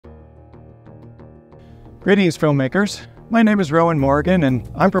Greetings, filmmakers. My name is Rowan Morrigan, and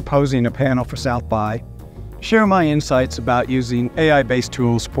I'm proposing a panel for South by to share my insights about using AI-based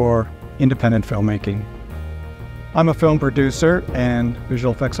tools for independent filmmaking. I'm a film producer and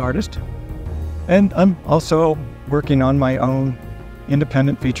visual effects artist, and I'm also working on my own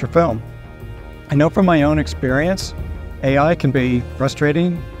independent feature film. I know from my own experience, AI can be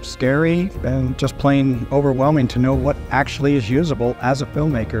frustrating, scary, and just plain overwhelming to know what actually is usable as a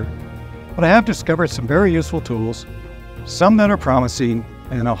filmmaker. But I have discovered some very useful tools, some that are promising,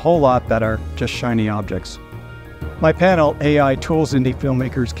 and a whole lot that are just shiny objects. My panel, AI Tools Indie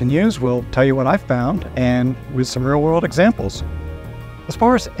Filmmakers Can Use, will tell you what I've found, and with some real-world examples. As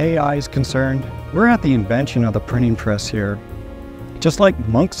far as AI is concerned, we're at the invention of the printing press here. Just like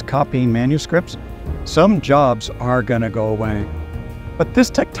monks copying manuscripts, some jobs are gonna go away. But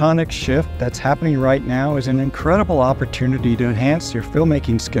this tectonic shift that's happening right now is an incredible opportunity to enhance your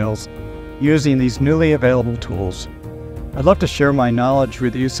filmmaking skills using these newly available tools. I'd love to share my knowledge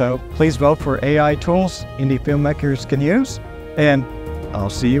with you, so please vote for AI Tools Indie Filmmakers Can Use, and I'll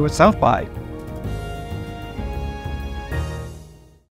see you at South by.